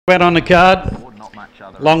Out on the card,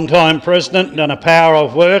 long-time president, done a power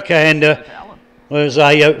of work, and was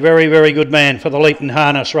a very, very good man for the LEETON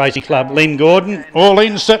Harness Racing Club. Lynn Gordon, all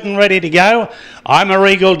in, sitting ready to go. I'm a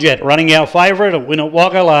Regal Jet, running our favourite at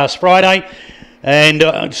Winnewaga last Friday, and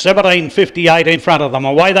 17.58 in front of them.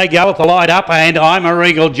 Away they go with the light up, and I'm a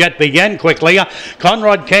Regal Jet began quickly.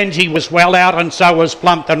 Conrad Kenzie was well out, and so was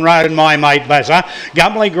Plumpton Road and my mate Bazza.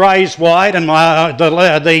 Gumley Gray's wide, and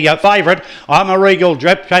the favourite, I'm a Regal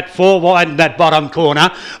Jet, at 4 wide in that bottom corner.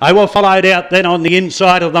 They were followed out then on the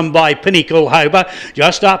inside of them by Pinnacle Hoper.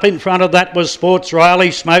 Just up in front of that was Sports Riley,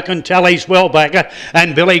 Smoking Tally's well back,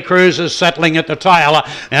 and Billy Cruz is settling at the tail.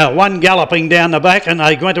 Now one galloping down the back, and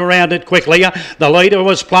they went around it quickly. The leader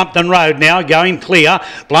was Plumpton Road now, going clear.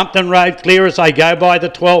 Plumpton Road clear as they go by the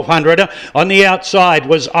 1200. On the outside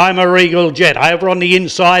was I'm a Regal Jet. Over on the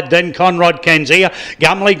inside, then Conrad Kenzie.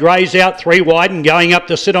 Gumley Gray's out 3 wide and going up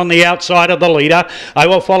to sit on the outside of the leader. They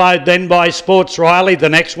were followed then by Sports Riley. The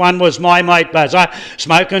next one was my mate Bazza.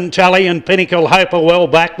 Smoking Tally and Pinnacle Hope are well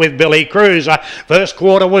back with Billy Cruz. First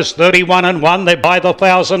quarter was 31-1. They're by the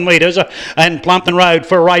 1,000 metres. And Plumpton Road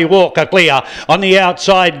for Ray Walker clear. On the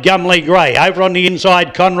outside, Gumley Gray. Over on the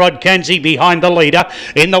inside, Conrad Kenzie behind the leader.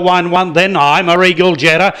 In the 1-1, then I'm a Regal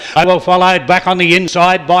Jetter. They were followed back on the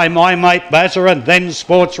inside by my mate Bazza and then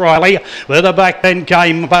Sports Riley. Further back then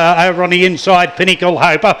came over on the inside Pinnacle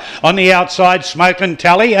Hoper. On the outside, Smoking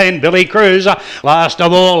Tally and Billy Cruz. Last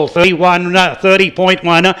of all,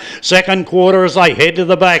 30.1. Second quarter as they head to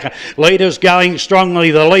the back. Leaders going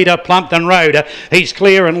strongly. The leader, Plumpton Road. He's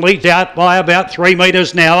clear and leads out by about 3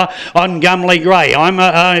 metres now on Gumley Gray. I'm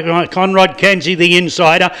Conrad Kenzie, the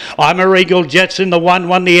insider. I'm a Regal Jets in the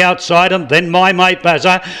 1-1, the outside, and then my mate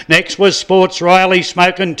Bazza. Next was Sports Riley,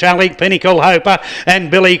 Smoking Tally, Pinnacle Hoper,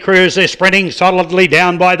 and Billy Cruz. They're sprinting solidly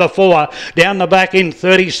down by the 4. Down the back in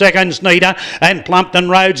 30 seconds, Nita, and Plumpton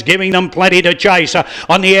Road's giving them plenty to chase.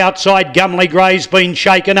 On the outside, Gumley Gray's been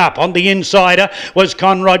shaken up. On the insider was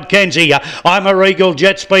Conrad Kenzie. I'm a Regal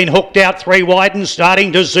Jet's been hooked out 3 wide and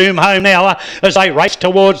starting to zoom home now as they race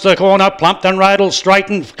towards the corner. Plumpton Road will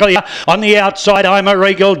straighten clear. On the outside, I'm a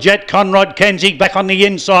Regal Jet. Conrad Kenzie back on the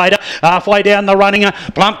inside. Halfway down the running,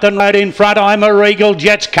 Plumpton Road in front. I'm a Regal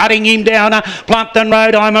Jet's cutting him down. Plumpton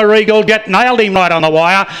Road, I'm a Regal Jet, nailed him right on the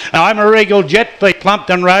wire. I'm a Regal Jet beat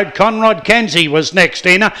Plumpton Road. Conrad Kenzie was next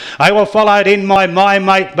in. They were followed in by my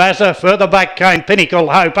mate Bazza. Further back came Pinnacle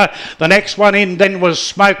Hoper. The next one in then was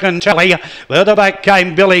Smoking Tally. Further back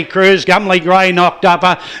came Billy Cruz. Gumley Gray knocked up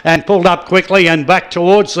and pulled up quickly and back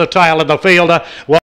towards the tail of the field.